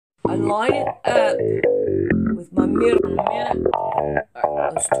I line it up with my middle in a minute.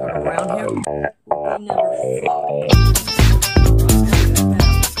 Alright, let's turn around here. Will be number 5.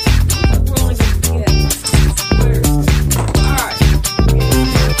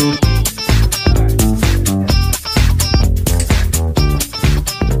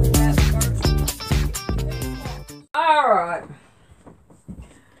 Alright.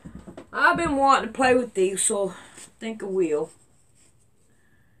 I've been wanting to play with these, so I think I will.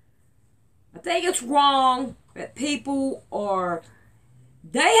 I think it's wrong that people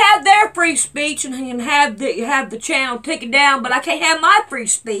they have their free speech and can have the channel taken down, but I can't have my free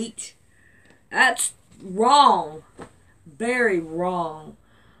speech. That's wrong. Very wrong.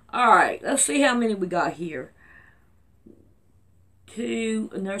 Alright, let's see how many we got here.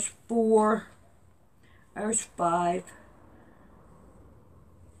 2, and there's 4. There's 5.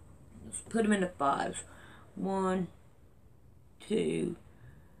 Let's put them into 5s. 1, 2,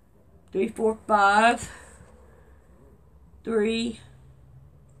 3, 4, 5. 3,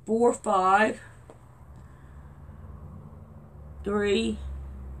 4, 5. 3.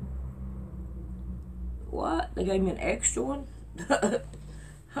 What? They gave me an extra one?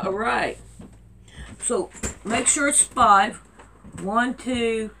 Alright. So, make sure it's 5. 1,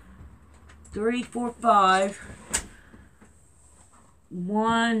 2, 3, 4, 5.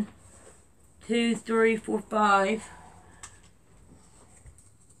 1, 2, 3, 4, 5.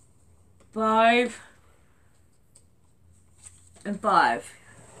 5 and 5.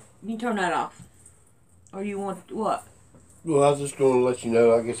 You can turn that off. Or you want what? Well, I was just going to let you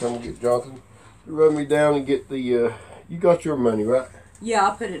know. I guess I'm going to get Jonathan to run me down and get the, you got your money, right? Yeah,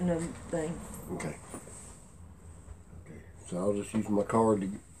 I'll put it in the thing. Okay. So I'll just use my card to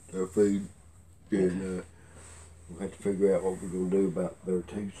get our food. And we'll have to figure out what we're going to do about their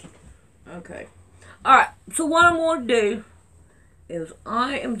teeth. Okay. Alright, so what I'm going to do is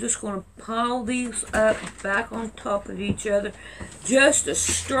I am just going to pile these up back on top of each other just as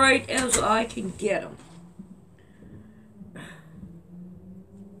straight as I can get them.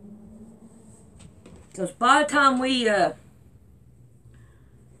 Because by the time we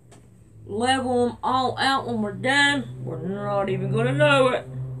level them all out when we're done, we're not even going to know it.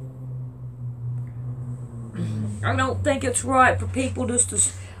 I don't think it's right for people just to...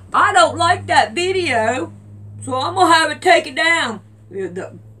 I don't like that video, so I'm going to have it taken down.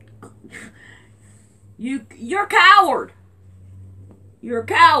 You're a coward. You're a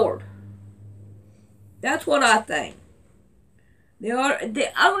coward. That's what I think. The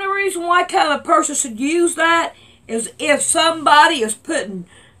only reason why kind of person should use that is if somebody is putting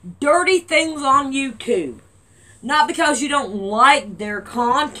dirty things on YouTube. Not because you don't like their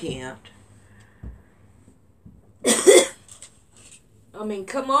content. I mean,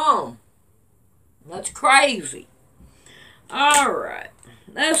 come on. That's crazy. Alright.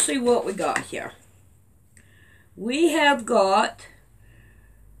 Let's see what we got here. We have got...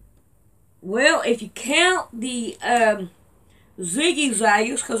 Well, if you count the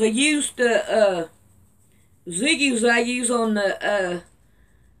ziggy-zaggies, because I used the ziggy-zaggies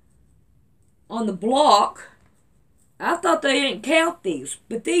on the block, I thought they didn't count these.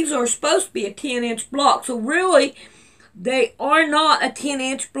 But these are supposed to be a 10-inch block. So really, they are not a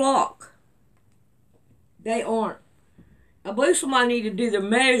 10-inch block. They aren't. I believe somebody need to do their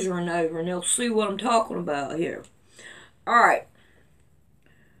measuring over and they'll see what I'm talking about here. Alright.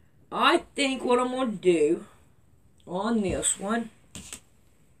 I think what I'm going to do on this one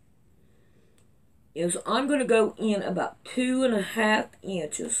is I'm going to go in about 2.5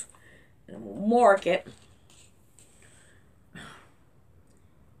 inches. And I'm going to mark it.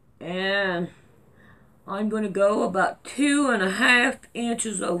 And I'm going to go about 2.5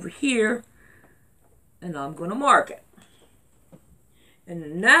 inches over here. And I'm going to mark it. And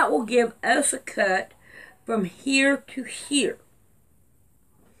then that will give us a cut from here to here.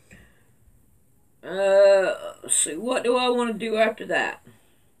 Let's see, what do I want to do after that?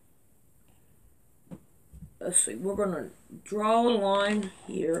 Let's see, we're going to draw a line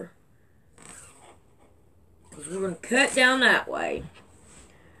here. Because we're going to cut down that way.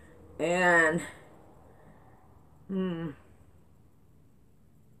 And,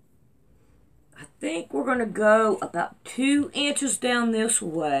 I think we're going to go about 2 inches down this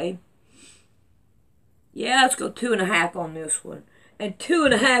way. Yeah, let's go 2.5 on this one. And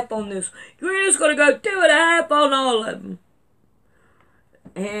 2.5 on this. We're just going to go 2.5 on all of them.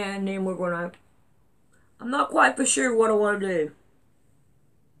 And then we're going to... I'm not quite for sure what I want to do.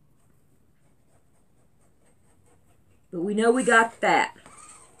 But we know we got that.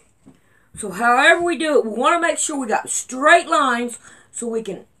 So however we do it, we want to make sure we got straight lines so we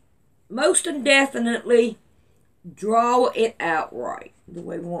can most indefinitely draw it out right the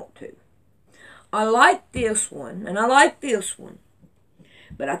way we want to. I like this one, and I like this one.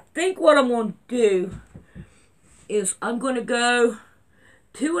 But I think what I'm going to do is I'm going to go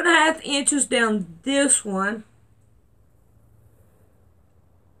 2.5 inches down this one.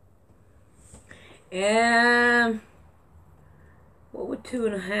 And what would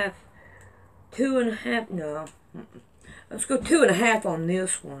 2.5? 2.5, no. Let's go 2.5 on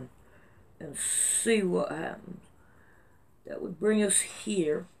this one and see what happens. That would bring us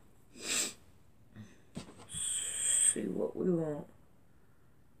here. See what we want.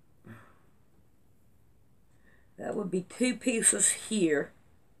 That would be 2 pieces here.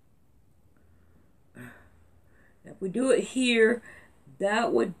 If we do it here,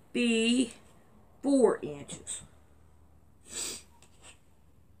 that would be 4 inches.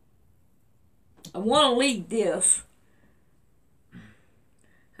 I want to leave this.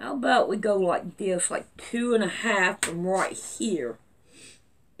 How about we go like this, like 2.5 from right here,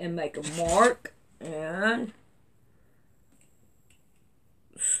 and make a mark, and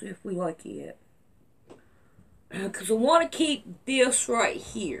see if we like it. Because I want to keep this right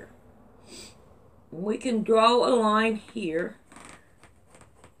here. We can draw a line here.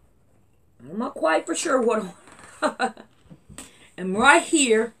 I'm not quite for sure what. And right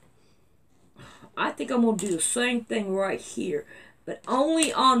here, I think I'm going to do the same thing right here, but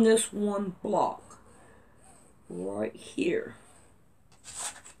only on this one block. Right here.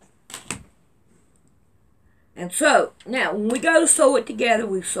 And so, now when we go to sew it together,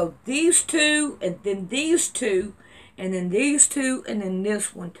 we sew these two, and then these two, and then these two, and then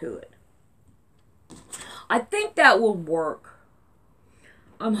this one to it. I think that will work.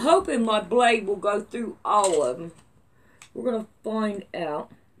 I'm hoping my blade will go through all of them. We're going to find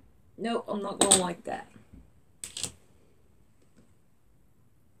out. Nope, I'm not going like that.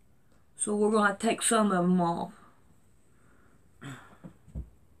 So we're going to take some of them off.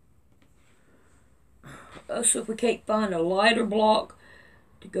 Let's see if we can't find a lighter block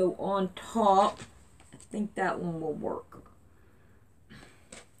to go on top. I think that one will work.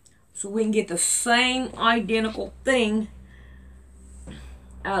 So we can get the same identical thing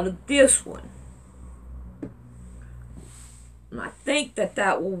out of this one. And I think that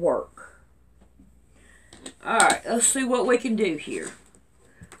that will work. Alright, let's see what we can do here.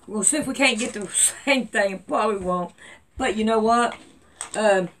 We'll see if we can't get the same thing. Probably won't. But you know what?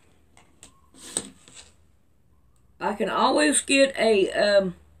 I can always get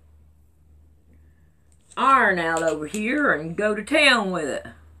a iron out over here and go to town with it.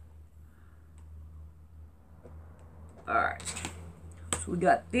 Alright. So we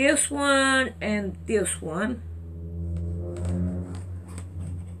got this one and this one.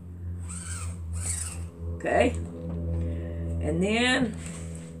 Okay. And then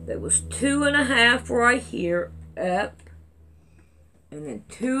there was 2.5 right here up. And then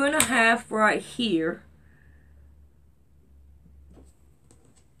 2.5 right here.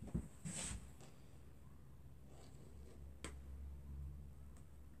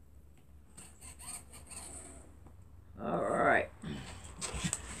 Alright.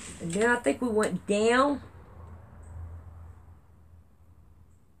 And then I think we went down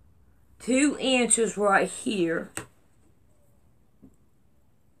 2 inches right here.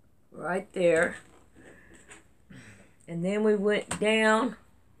 Right there. And then we went down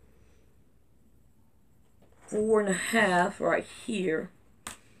 4.5 right here.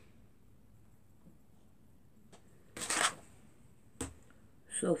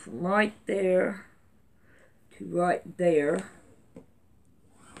 So from right there to right there.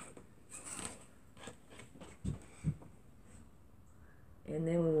 And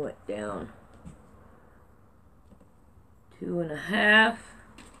then we went down 2.5.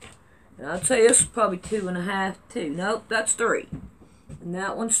 And I'd say this is probably 2.5 too. Nope, that's 3. And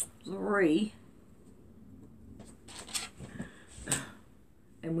that one's 3.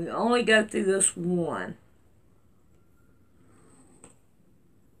 And we only go through this one.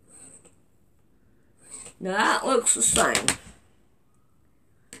 Now that looks the same.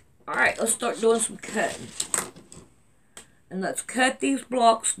 Alright, let's start doing some cutting. And let's cut these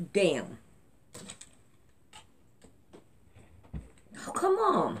blocks down. Oh, come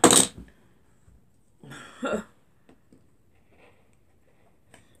on.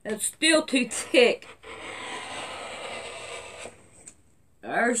 It's still too thick.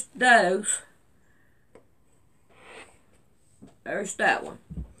 There's those. There's that one.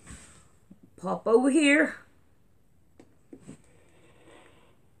 Pop over here.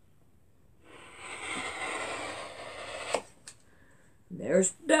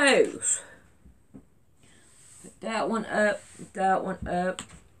 There's those. Put that one up, that one up.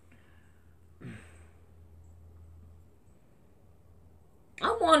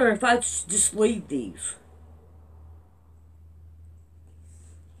 wondering if I should just leave these.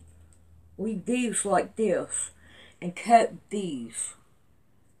 Leave these like this. And cut these.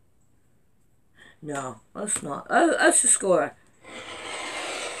 No, let's not. Let's just go.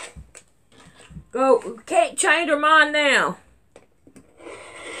 Go. Can't change our mind now.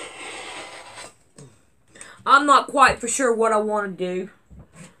 I'm not quite for sure what I want to do.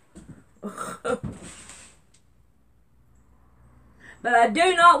 But I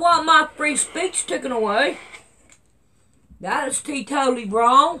do not want my free speech taken away. That is totally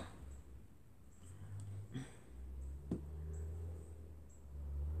wrong.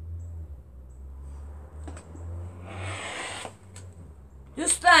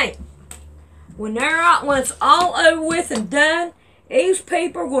 Just think, when it's all over with and done, these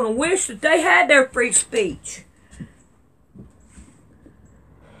people are going to wish that they had their free speech.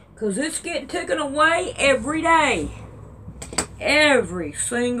 Because it's getting taken away every day. Every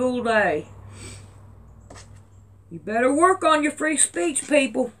single day. You better work on your free speech,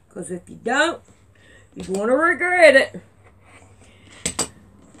 people. Because if you don't, you're going to regret it.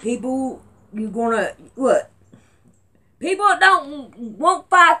 People, you're going to, look. People that won't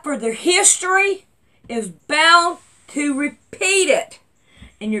fight for their history is bound to repeat it.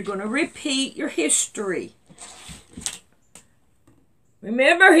 And you're going to repeat your history.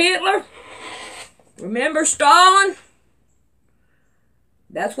 Remember Hitler? Remember Stalin?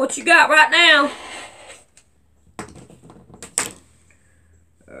 That's what you got right now.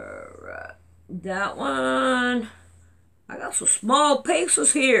 Alright. That one. I got some small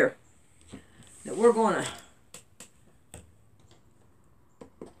pieces here that we're going to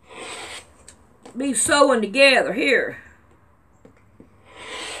be sewing together here.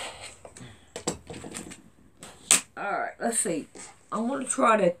 Alright, let's see. I want to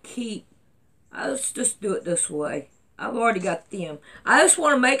try to keep, let's just do it this way. I've already got them. I just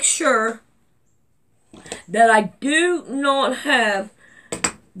want to make sure that I do not have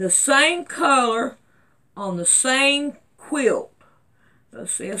the same color on the same quilt.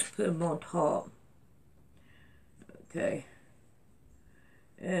 Let's see, let's put them on top. Okay.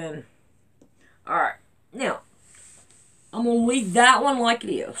 And alright, now, I'm going to leave that one like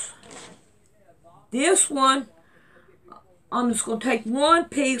it is. This one, I'm just going to take one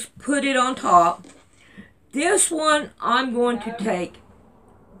piece, put it on top. This one, I'm going to take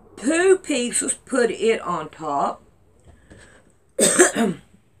 2 pieces, put it on top.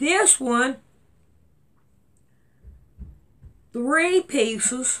 This one, 3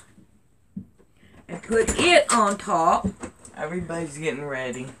 pieces, and put it on top. Everybody's getting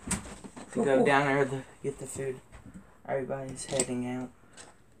ready to go down there to get the food. Everybody's heading out.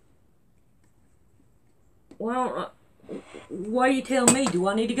 Well, why are you telling me? Do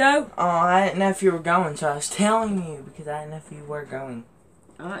I need to go? Oh, I didn't know if you were going, so I was telling you because I didn't know if you were going.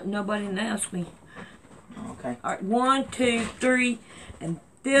 Nobody didn't ask me. Okay. Alright, 1, 2, 3, and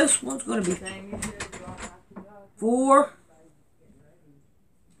this one's going to be 4.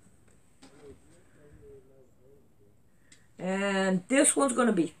 And this one's going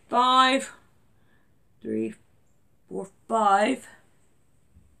to be 5. 3, 4, 5.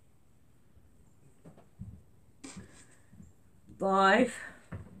 5.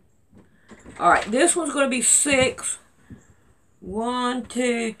 Alright, this one's going to be 6. 1,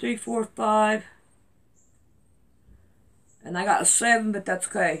 2, 3, 4, 5. And I got a 7, but that's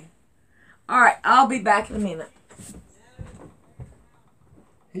okay. Alright, I'll be back in a minute.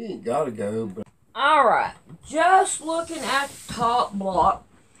 He ain't gotta go, but Alright, just looking at the top block,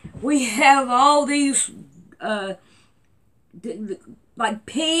 we have all these, like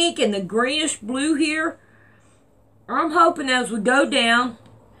pink and the greenish blue here. I'm hoping as we go down,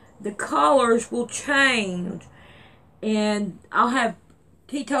 the colors will change, and I'll have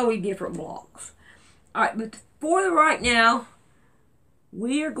totally different blocks. Alright, but for right now,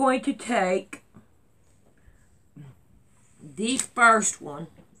 we are going to take the first one.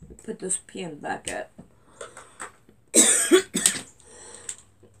 Put this pin back up.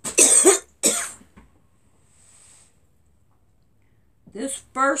 This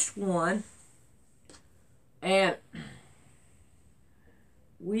first one, and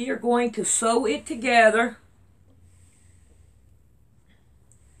we are going to sew it together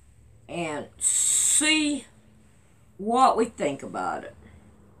and see what we think about it.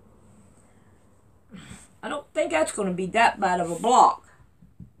 I don't think that's going to be that bad of a block.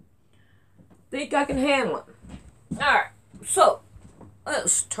 Think I can handle it. Alright, so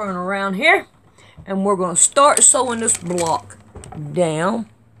let's turn around here and we're going to start sewing this block down.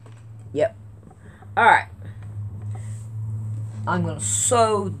 Yep. Alright. I'm going to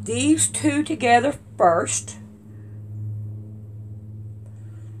sew these 2 together first.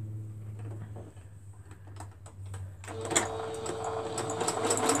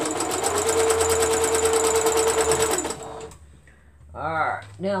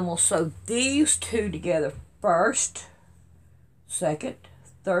 Now I'm going to sew these two together first, second,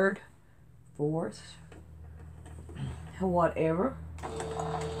 third, fourth, whatever.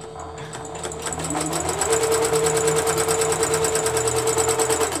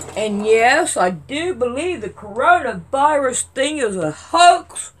 And yes, I do believe the coronavirus thing is a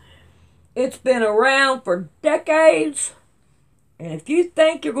hoax. It's been around for decades. And if you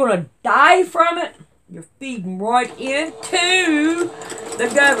think you're going to die from it, you're feeding right into the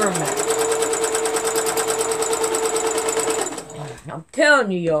government. I'm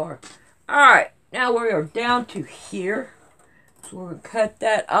telling you are. Alright, now we are down to here. So we're going to cut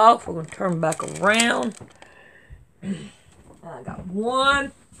that off. We're going to turn back around. I got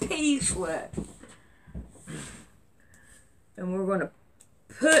one piece left. And we're going to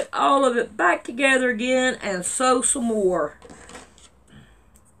put all of it back together again and sew some more.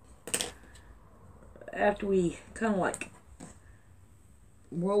 After we kind of like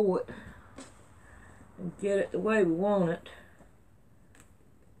roll it and get it the way we want it.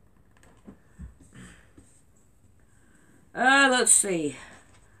 Let's see.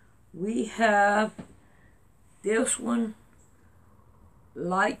 We have this one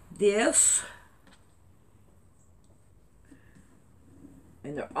like this.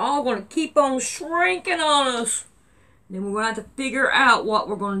 And they're all going to keep on shrinking on us. Then we're going to have to figure out what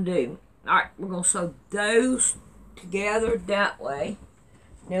we're going to do. Alright, we're going to sew those together that way.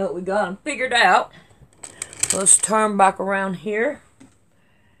 Now that we got them figured out, let's turn back around here.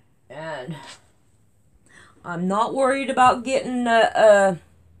 And I'm not worried about getting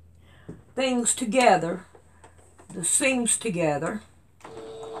things together, the seams together.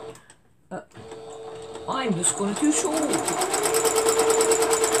 I'm just going to sew.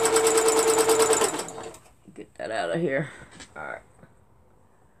 Get that out of here. Alright.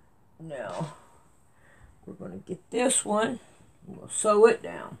 Now, we're going to get this one. We'll sew it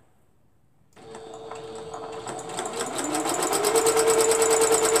down.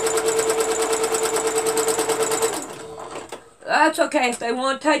 That's okay. If they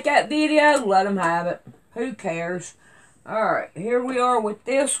want to take that video, let them have it. Who cares? Alright, here we are with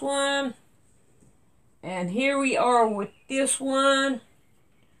this one. And here we are with this one.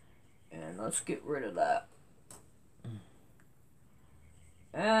 And let's get rid of that.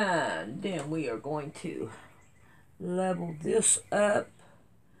 And then we are going to level this up.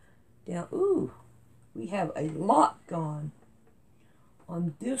 Down. Ooh, we have a lot gone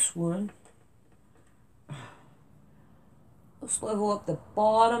on this one. Let's level up the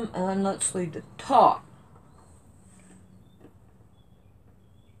bottom and let's leave the top.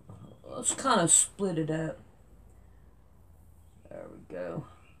 Let's kind of split it up. There we go.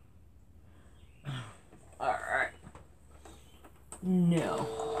 Alright. Now,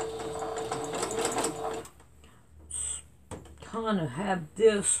 kind of have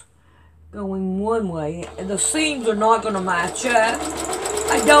this going one way, and the seams are not going to match up.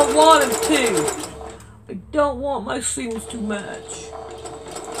 I don't want them to. I don't want my seams to match.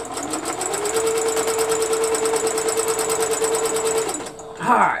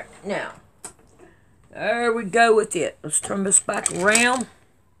 Alright, now, there we go with it. Let's turn this back around.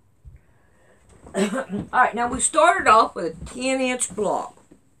 Alright, now we started off with a 10-inch block.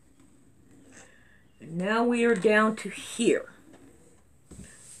 And now we are down to here.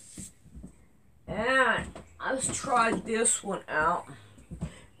 And let's try this one out.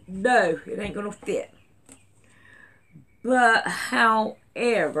 No, it ain't going to fit. But,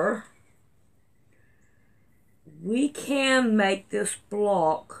 however, we can make this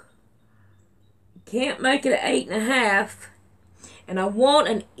block. Can't make it an 8.5. And I want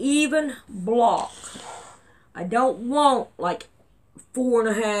an even block. I don't want like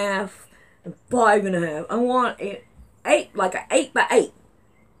 4.5 and 5.5. I want it 8, like an 8 by 8.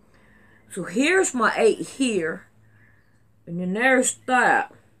 So here's my 8 here. And then there's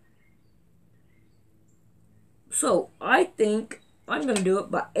that. So I think I'm going to do it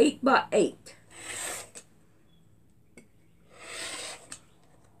by 8 by 8.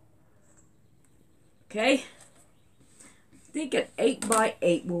 Okay. I think an 8 by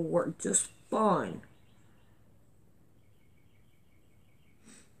 8 will work just fine.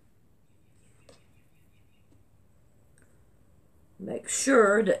 Make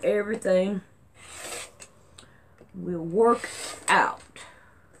sure that everything will work out.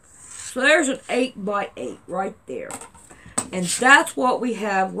 So there's an 8 by 8 right there. And that's what we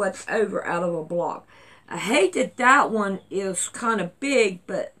have left over out of a block. I hate that that one is kind of big,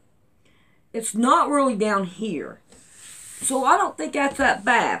 but it's not really down here. So I don't think that's that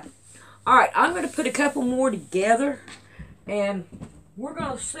bad. Alright, I'm going to put a couple more together. And we're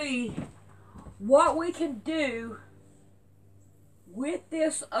going to see what we can do with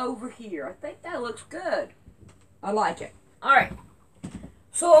this over here. I think that looks good. I like it. Alright.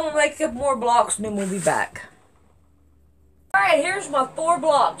 So I'm going to make a couple more blocks and then we'll be back. Alright, here's my 4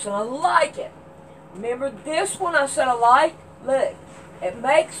 blocks and I like it. Remember this one I said I like? Look, it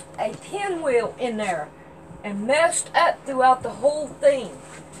makes a pinwheel in there and messed up throughout the whole thing.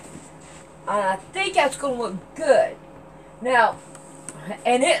 And I think that's going to look good. Now,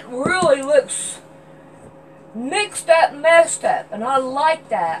 and it really looks mixed up, messed up, and I like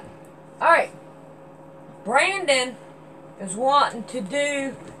that. Alright, Brandon is wanting to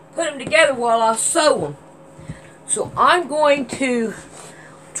put them together while I sew them. So I'm going to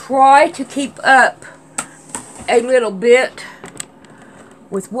try to keep up a little bit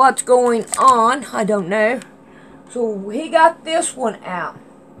with what's going on. I don't know. So he got this one out.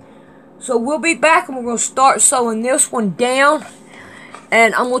 So we'll be back and we're going to start sewing this one down.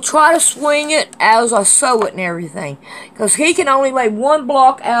 And I'm going to try to swing it as I sew it and everything. Because he can only lay 1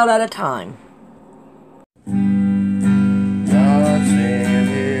 block out at a time. God sent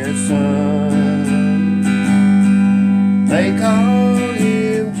his son. They called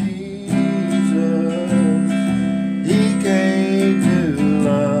him Jesus. He came to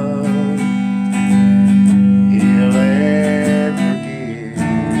love, heal and forgive.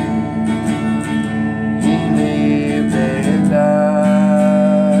 He lived and died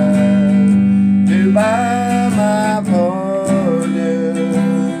to buy my pardon.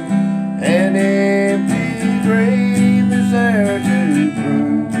 An empty grave is there to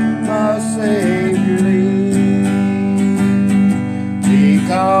prove my Savior lives.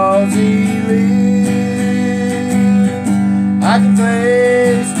 Because he lives, I can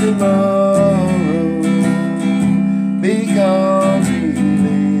face tomorrow. Because he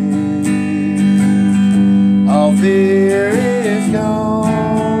lives, all fear is gone.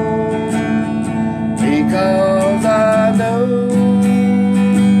 Because I know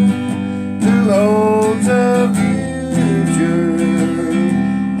who holds the future.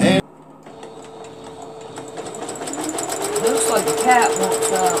 And Looks like the cat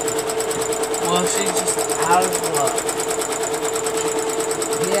wants out. Well, she's just out of luck.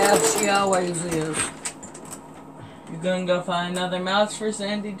 Yeah, she always is. You gonna go find another mouse for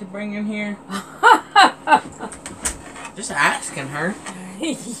Sandy to bring in here? Just asking her.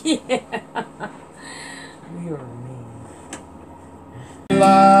 Yeah. You're mean.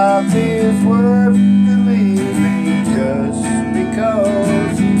 life is worth the living just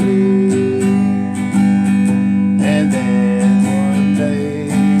because he lives. And then one day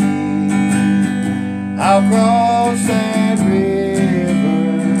I'll cross that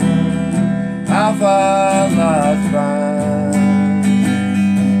river, I'll find life's fine,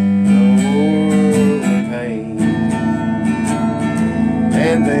 no worldly pain.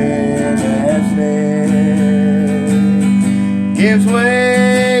 And then as death gives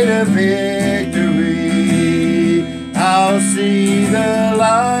way to victory, I'll see the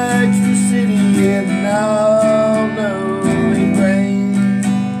lights, the city, and I'll know it reigns.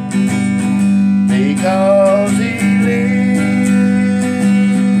 Because he lives,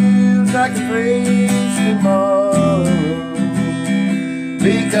 I can face tomorrow.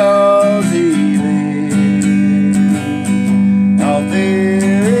 Because he lives, all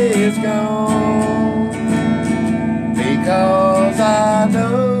fear is gone. Because I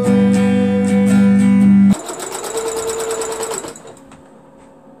know.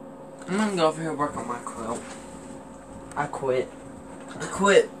 I'm gonna go over here and work on my quilt. I quit. I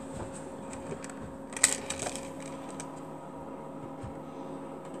quit.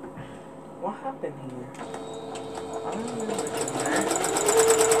 What happened here? I don't remember doing that.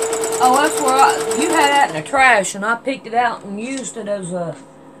 Oh, that's where you had that in the trash, and I picked it out and used it as a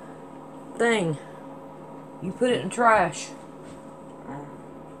thing. You put it in the trash.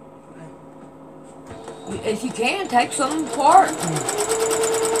 If you can, take some apart and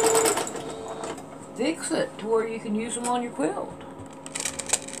fix it to where you can use them on your quilt.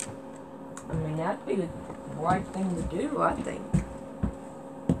 I mean, that'd be the right thing to do, I think.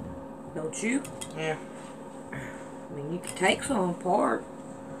 Don't you? Yeah. I mean, you can take some apart.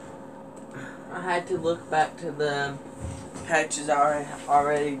 I had to look back to the patches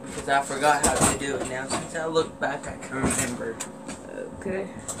already because I forgot how to do it now. Since I looked back, I can remember. Okay.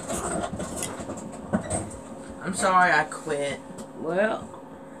 I'm sorry I quit. Well,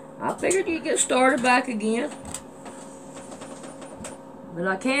 I figured you'd get started back again. But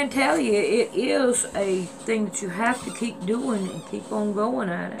I can tell you, it is a thing that you have to keep doing and keep on going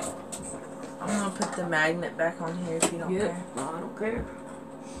at it. I'm gonna put the magnet back on here if you don't Yeah, care. I don't care.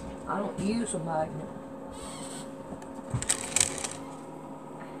 I don't use a magnet.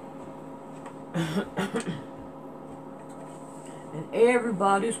 And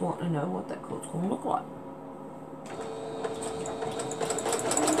everybody's wanting to know what that quilt's going to look like.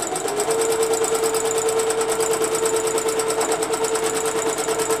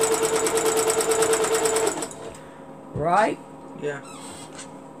 Right? Yeah.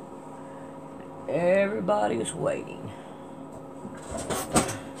 Everybody's waiting.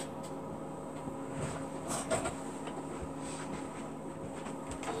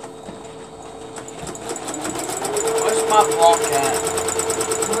 Where's my block at?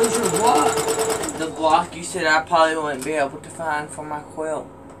 Where's your what? The block you said I probably wouldn't be able to find for my quilt.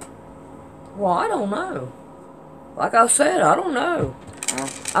 Well, I don't know. Like I said, I don't know.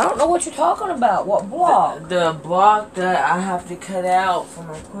 I don't know what you're talking about. What block? The block that I have to cut out for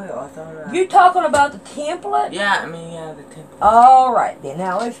my quilt. I thought You talking about the template? Yeah, the template. Alright then.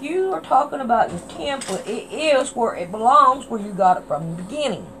 Now, if you are talking about the template, it is where it belongs, where you got it from the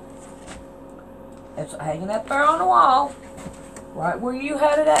beginning. It's hanging up there on the wall. Right where you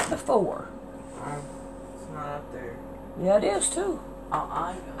had it at before. It's not up there. Yeah, it is too.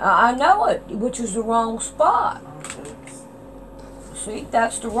 I know it, which is the wrong spot. Okay. See,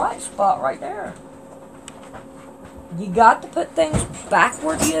 that's the right spot right there. You got to put things back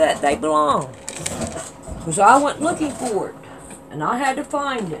where that they belong. Because I went looking for it. And I had to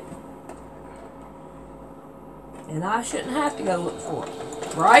find it. And I shouldn't have to go look for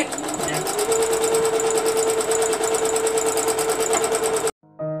it. Right?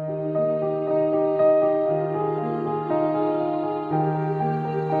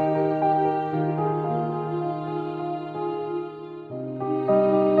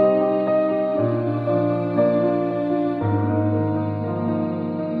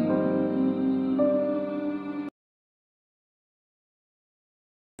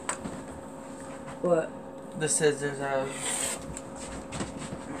 What? The scissors I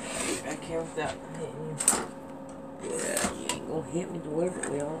can't without hitting you. Yeah, you ain't gonna hit me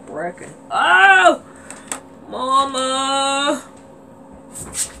deliberately, I don't reckon. Oh! Mama!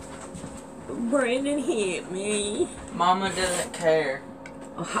 Brandon hit me. Mama doesn't care.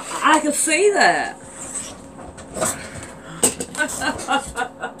 I can see that.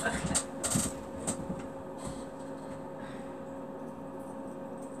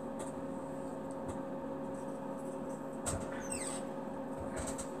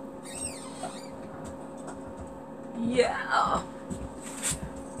 Yeah.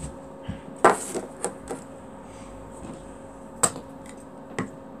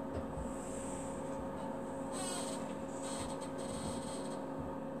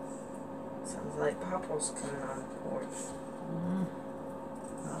 Sounds like Papa's coming on the porch.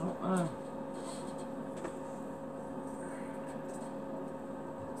 I don't know.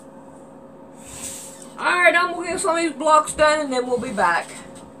 Alright, I'm gonna get some of these blocks done and then we'll be back.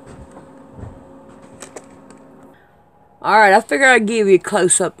 Alright, I figured I'd give you a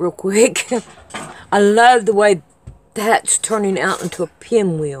close-up real quick. I love the way that's turning out into a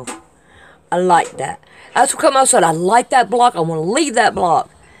pinwheel. I like that. That's what I said. I like that block. I want to leave that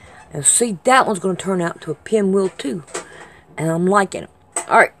block. And see, that one's going to turn out to a pinwheel too. And I'm liking it.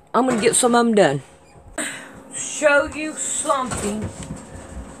 Alright, I'm going to get some of them done. Show you something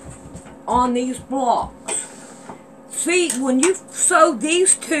on these blocks. See, when you sew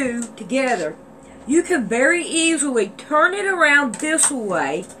these two together, you can very easily turn it around this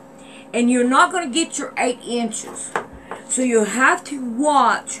way, and you're not going to get your 8 inches. So you have to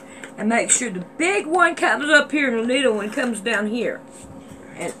watch and make sure the big one comes up here and the little one comes down here.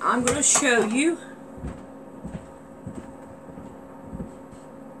 And I'm going to show you.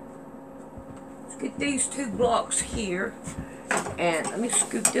 Let's get these 2 blocks here. And let me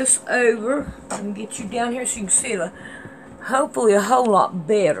scoot this over and get you down here so you can see it hopefully a whole lot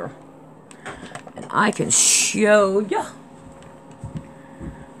better. And I can show you.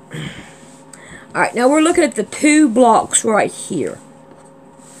 Alright, now we're looking at the 2 blocks right here.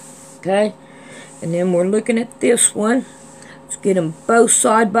 Okay? And then we're looking at this one. Let's get them both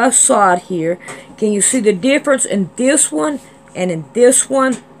side by side here. Can you see the difference in this one and in this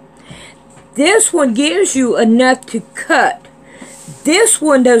one? This one gives you enough to cut. This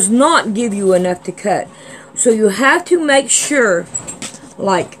one does not give you enough to cut. So you have to make sure,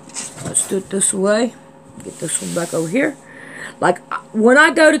 like, let's do it this way. Get this one back over here. Like, when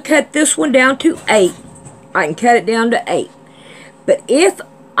I go to cut this one down to 8, I can cut it down to 8. But if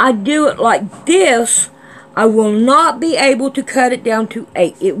I do it like this, I will not be able to cut it down to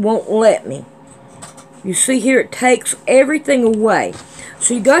 8. It won't let me. You see here, it takes everything away.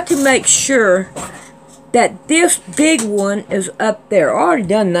 So you got to make sure that this big one is up there. I already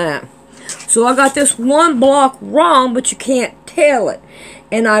done that. So I got this one block wrong, but you can't tell it.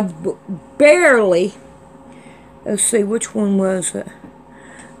 And I barely Let's see, which one was it?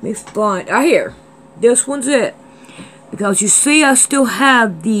 Let me find. Ah, here. This one's it. Because you see, I still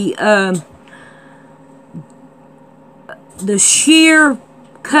have the shear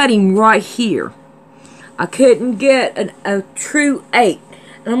cutting right here. I couldn't get a true 8.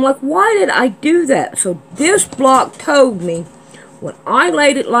 And I'm like, why did I do that? So this block told me, when I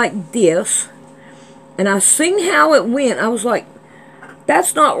laid it like this, and I seen how it went, I was like,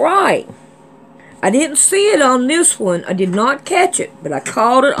 that's not right. I didn't see it on this one. I did not catch it, but I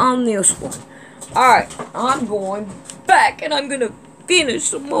caught it on this one. Alright, I'm going back and I'm going to finish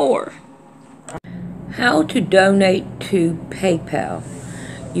some more. How to donate to PayPal.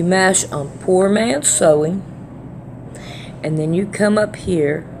 You mash on Poor Man's Sewing, and then you come up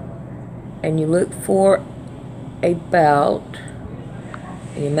here and you look for About,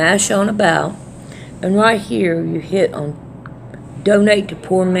 and you mash on About, and right here you hit on Donate to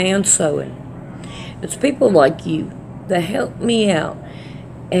Poor Man's Sewing. It's people like you that help me out,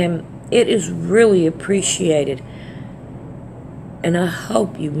 and it is really appreciated. And I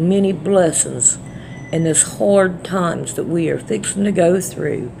hope you many blessings in this hard times that we are fixing to go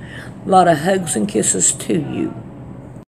through. A lot of hugs and kisses to you.